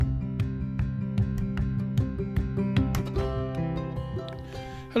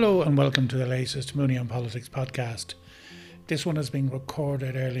Hello and welcome to the latest Mooney on Politics podcast. This one is being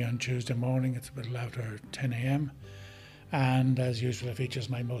recorded early on Tuesday morning. It's a bit after 10 a.m. and as usual it features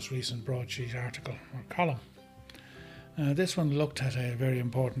my most recent broadsheet article or column. This one looked at a very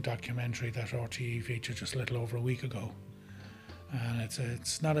important documentary that RTE featured just a little over a week ago. And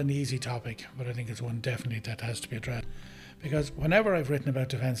it's not an easy topic, but I think it's one definitely that has to be addressed. Because whenever I've written about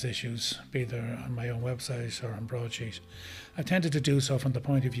defence issues, be it on my own website or on broadsheet, I've tended to do so from the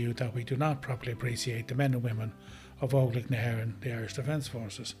point of view that we do not properly appreciate the men and women of Óglaigh and the Irish Defence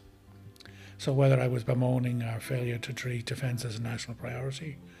Forces. So whether I was bemoaning our failure to treat defence as a national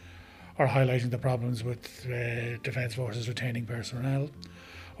priority, or highlighting the problems with Defence Forces retaining personnel,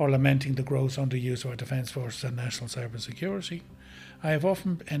 or lamenting the gross underuse of our Defence Forces and national cyber security, I have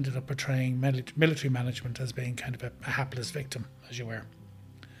often ended up portraying military management as being kind of a hapless victim, as you were.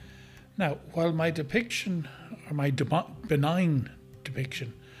 Now, while my depiction, or my benign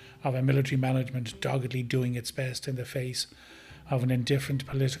depiction of a military management doggedly doing its best in the face of an indifferent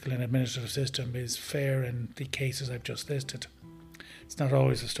political and administrative system is fair in the cases I've just listed, it's not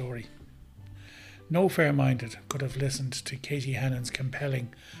always a story. No fair-minded could have listened to Katie Hannon's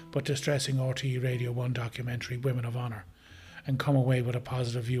compelling but distressing RTE Radio 1 documentary Women of Honour and come away with a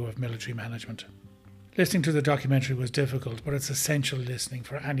positive view of military management. Listening to the documentary was difficult, but it's essential listening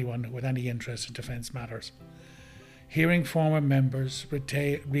for anyone with any interest in defence matters. Hearing former members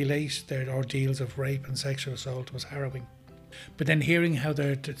relate their ordeals of rape and sexual assault was harrowing. But then hearing how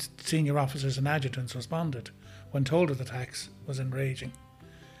their senior officers and adjutants responded when told of the attacks was enraging.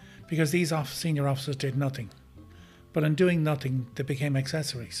 Because these senior officers did nothing. But in doing nothing, they became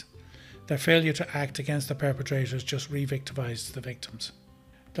accessories. Their failure to act against the perpetrators just re-victimised the victims.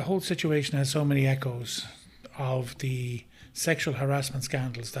 The whole situation has so many echoes of the sexual harassment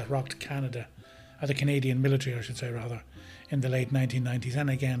scandals that rocked Canada, or the Canadian military I should say rather, in the late 1990s and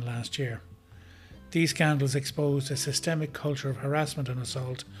again last year. These scandals exposed a systemic culture of harassment and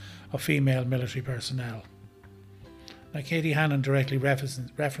assault of female military personnel. Now, Katie Hannon directly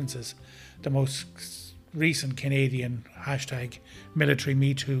references the most recent Canadian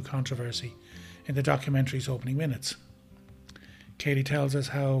 #MilitaryMeToo controversy in the documentary's opening minutes. Katie tells us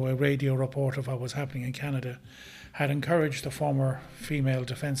how a radio report of what was happening in Canada had encouraged the former female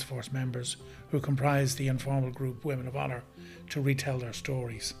Defence Force members who comprised the informal group Women of Honour to retell their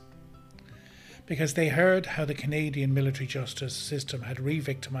stories. Because they heard how the Canadian military justice system had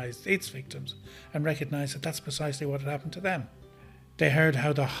re-victimised its victims and recognised that that's precisely what had happened to them. They heard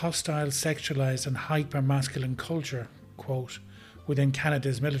how the hostile, sexualised and hyper-masculine culture, quote, within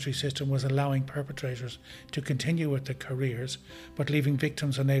Canada's military system was allowing perpetrators to continue with their careers but leaving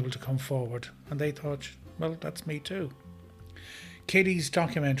victims unable to come forward. And they thought, well, that's me too. Katie's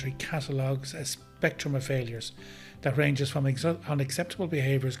documentary catalogues a spectrum of failures that ranges from unacceptable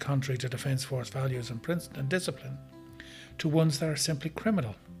behaviours contrary to Defence Force values and discipline to ones that are simply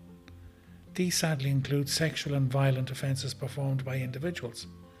criminal. These sadly include sexual and violent offences performed by individuals.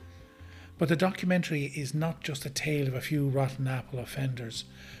 But the documentary is not just a tale of a few rotten apple offenders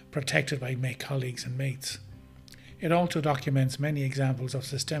protected by colleagues and mates. It also documents many examples of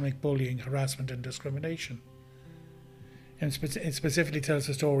systemic bullying, harassment and discrimination. It specifically tells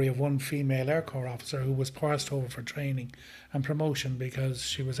the story of one female Air Corps officer who was passed over for training and promotion because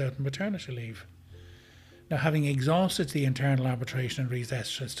she was out on maternity leave. Now, having exhausted the internal arbitration and redress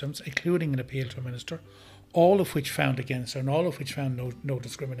systems, including an appeal to a minister, all of which found against her and all of which found no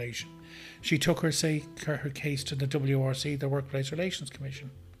discrimination, she took her case to the WRC, the Workplace Relations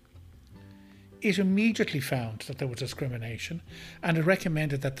Commission. It immediately found that there was discrimination, and it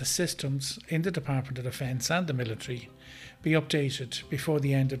recommended that the systems in the Department of Defence and the military be updated before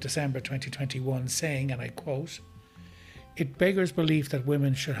the end of December 2021, saying, and I quote, "It beggars belief that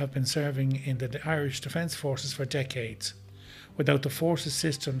women should have been serving in the Irish Defence Forces for decades, without the forces'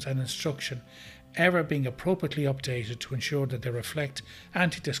 systems and instruction ever being appropriately updated to ensure that they reflect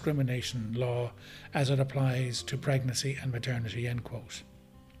anti-discrimination law as it applies to pregnancy and maternity," end quote.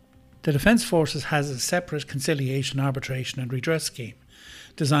 The Defence Forces has a separate conciliation, arbitration and redress scheme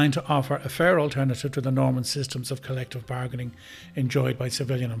designed to offer a fair alternative to the normal systems of collective bargaining enjoyed by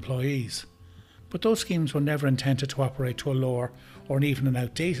civilian employees. But those schemes were never intended to operate to a lower or even an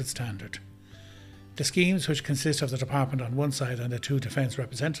outdated standard. The schemes, which consist of the department on one side and the two defence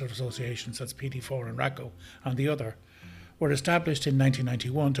representative associations, that's PD4 and RACO, on the other, were established in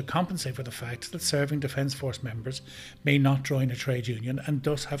 1991 to compensate for the fact that serving Defence Force members may not join a trade union and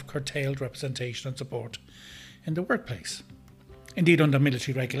thus have curtailed representation and support in the workplace. Indeed, under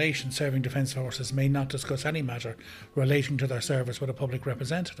military regulation, serving Defence Forces may not discuss any matter relating to their service with a public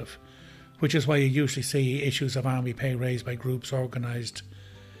representative, which is why you usually see issues of army pay raised by groups organised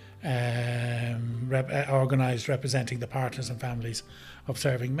organised representing the partners and families of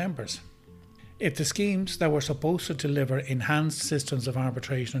serving members. If the schemes that were supposed to deliver enhanced systems of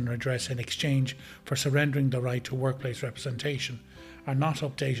arbitration and redress in exchange for surrendering the right to workplace representation are not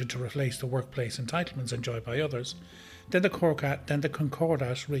updated to replace the workplace entitlements enjoyed by others, then the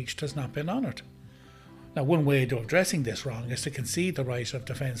concordat reached has not been honoured. Now, one way of addressing this wrong is to concede the right of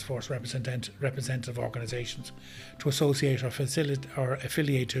Defence Force representative organisations to associate or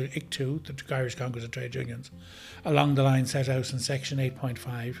affiliate to ICTU, the Irish Congress of Trade Unions, along the line set out in Section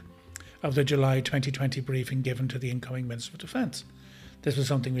 8.5 of the July 2020 briefing given to the incoming Minister of Defence. This was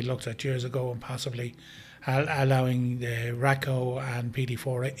something we looked at years ago, and possibly allowing the RACO and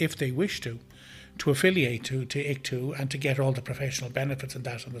PD4, if they wish to affiliate to ICTU and to get all the professional benefits and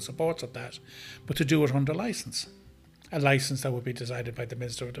that and the supports of that, but to do it under licence. A licence that would be decided by the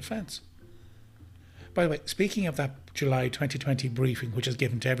Minister of Defence. By the way, speaking of that July 2020 briefing, which is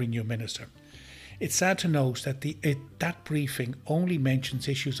given to every new minister, it's sad to note that that briefing only mentions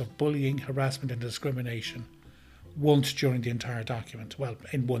issues of bullying, harassment and discrimination once during the entire document, well,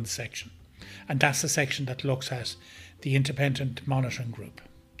 in one section. And that's the section that looks at the Independent Monitoring Group.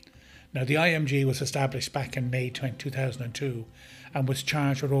 Now, the IMG was established back in May 2002 and was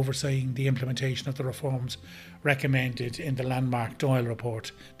charged with overseeing the implementation of the reforms recommended in the landmark Doyle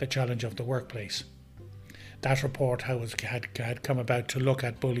report, The Challenge of the Workplace. That report had come about to look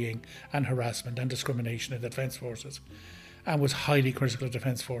at bullying and harassment and discrimination in the Defence Forces, and was highly critical of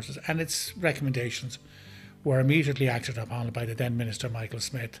Defence Forces, and its recommendations were immediately acted upon by the then Minister Michael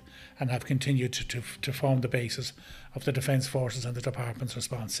Smith, and have continued to form the basis of the Defence Forces and the Department's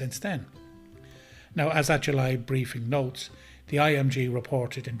response since then. Now, as that July briefing notes, the IMG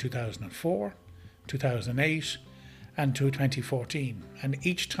reported in 2004, 2008 and 2014, and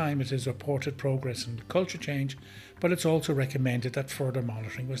each time it has reported progress and culture change, but it's also recommended that further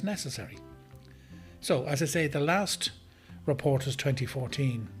monitoring was necessary. So, as I say, the last report is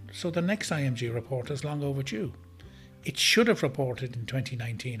 2014, so the next IMG report is long overdue. It should have reported in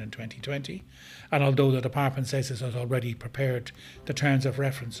 2019 and 2020, and although the department says it has already prepared the terms of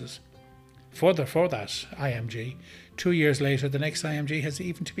references for that IMG, 2 years later the next IMG has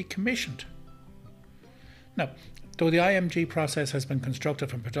even to be commissioned. Now, though the IMG process has been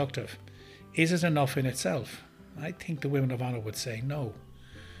constructive and productive, is it enough in itself? I think the Women of Honour would say no.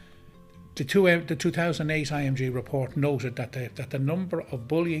 The 2008 IMG report noted that the number of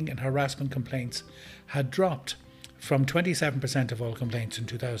bullying and harassment complaints had dropped from 27% of all complaints in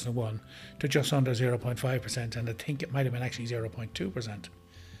 2001 to just under 0.5%, and I think it might have been actually 0.2%.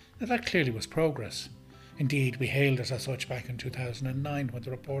 Now, that clearly was progress. Indeed, we hailed it as such back in 2009 when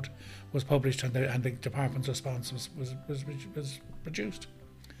the report was published and the department's response was produced.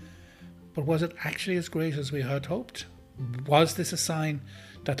 But was it actually as great as we had hoped? Was this a sign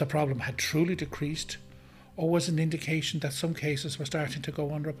that the problem had truly decreased, or was it an indication that some cases were starting to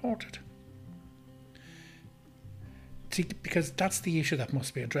go unreported? Because that's the issue that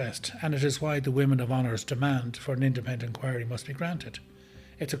must be addressed, and it is why the Women of Honour's demand for an independent inquiry must be granted.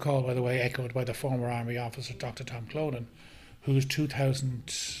 It's a call, by the way, echoed by the former Army officer Dr. Tom Clonan, whose 2000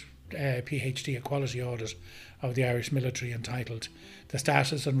 PhD equality audit of the Irish military, entitled "The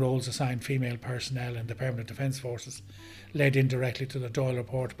Status and Roles Assigned Female Personnel in the Permanent Defence Forces," led indirectly to the Doyle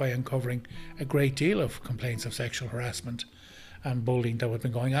report by uncovering a great deal of complaints of sexual harassment and bullying that had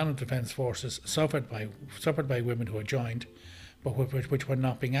been going on in the Defence Forces, suffered by women who had joined, but which were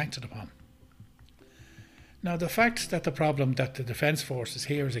not being acted upon. Now, the fact that the problem that the Defence Forces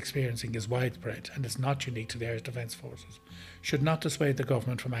here is experiencing is widespread and is not unique to the Irish Defence Forces should not dissuade the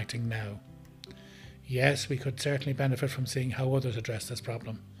government from acting now. Yes, we could certainly benefit from seeing how others address this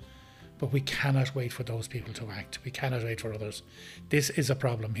problem, but we cannot wait for those people to act. We cannot wait for others. This is a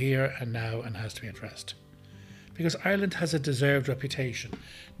problem here and now and has to be addressed. Because Ireland has a deserved reputation,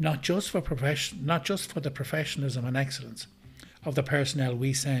 not just for the professionalism and excellence of the personnel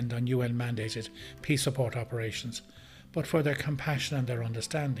we send on UN-mandated peace support operations, but for their compassion and their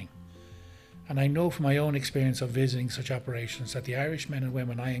understanding. And I know from my own experience of visiting such operations that the Irish men and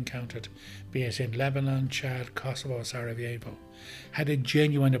women I encountered, be it in Lebanon, Chad, Kosovo or Sarajevo, had a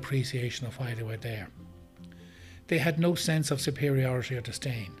genuine appreciation of why they were there. They had no sense of superiority or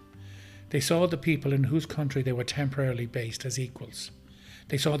disdain. They saw the people in whose country they were temporarily based as equals.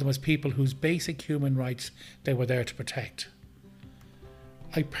 They saw them as people whose basic human rights they were there to protect.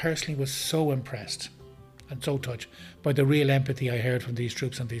 I personally was so impressed and so touched by the real empathy I heard from these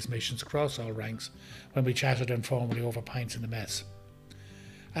troops on these missions across all ranks when we chatted informally over pints in the mess.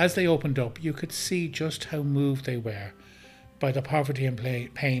 As they opened up, you could see just how moved they were by the poverty and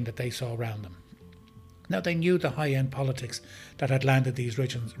pain that they saw around them. Now, they knew the high-end politics that had landed these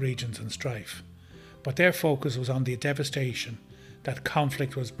regions in strife, but their focus was on the devastation that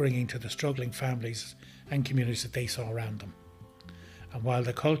conflict was bringing to the struggling families and communities that they saw around them. And while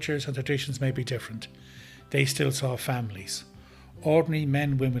the cultures and traditions may be different, they still saw families, ordinary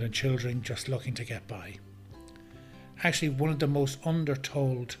men, women and children just looking to get by. Actually, one of the most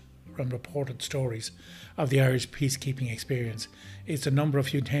undertold and reported stories of the Irish peacekeeping experience is the number of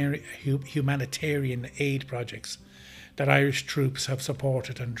humanitarian aid projects that Irish troops have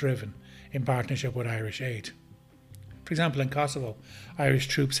supported and driven in partnership with Irish Aid. For example, in Kosovo, Irish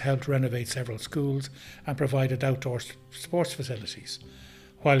troops helped renovate several schools and provided outdoor sports facilities,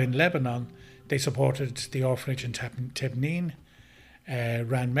 while in Lebanon they supported the orphanage in Tibnin,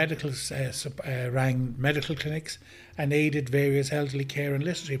 ran medical clinics and aided various elderly care and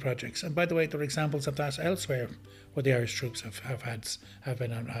literacy projects. And by the way, there are examples of that elsewhere where the Irish troops have had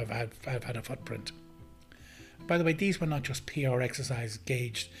a footprint. By the way, these were not just PR exercises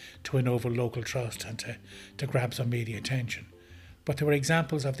gauged to win over local trust and to grab some media attention, but they were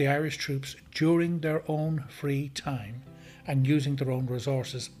examples of the Irish troops during their own free time and using their own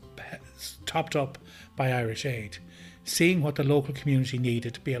resources, topped up by Irish Aid, seeing what the local community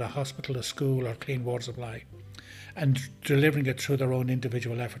needed, be it a hospital, a school or clean water supply, and delivering it through their own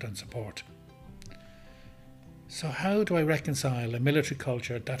individual effort and support. So how do I reconcile a military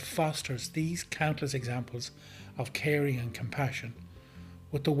culture that fosters these countless examples of caring and compassion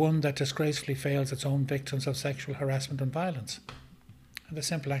with the one that disgracefully fails its own victims of sexual harassment and violence? And the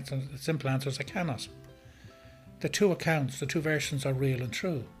simple answer is I cannot. The two accounts, the two versions are real and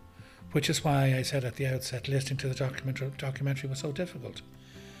true, which is why I said at the outset listening to the documentary was so difficult.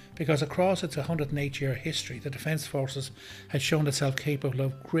 Because across its 108-year history, the Defence Forces has shown itself capable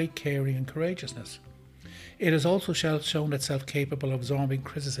of great caring and courageousness. It has also shown itself capable of absorbing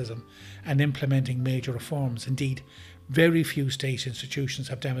criticism and implementing major reforms. Indeed, very few state institutions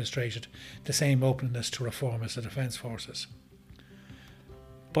have demonstrated the same openness to reform as the Defence Forces.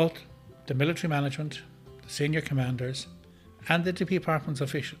 But the military management, the senior commanders, and the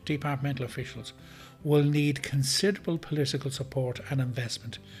departmental officials will need considerable political support and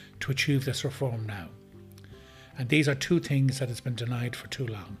investment to achieve this reform now. And these are two things that has been denied for too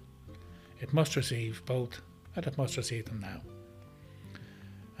long. It must receive both, and it must receive them now.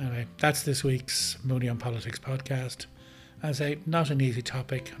 Anyway, that's this week's Mooney on Politics podcast. As I say, not an easy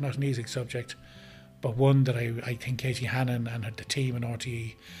topic, not an easy subject, but one that I think Katie Hannon and the team in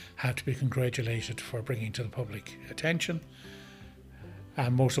RTE have to be congratulated for bringing to the public attention.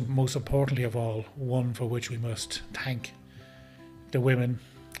 And most importantly of all, one for which we must thank the women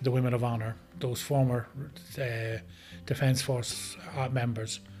of honour, those former Defence Force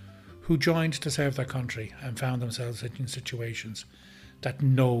members who joined to serve their country and found themselves in situations that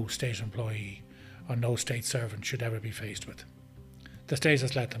no state employee or no state servant should ever be faced with. The state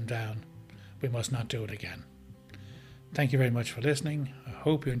has let them down. We must not do it again. Thank you very much for listening. I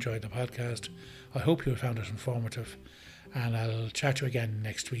hope you enjoyed the podcast. I hope you found it informative. And I'll chat to you again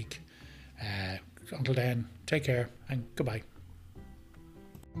next week. Until then, take care and goodbye.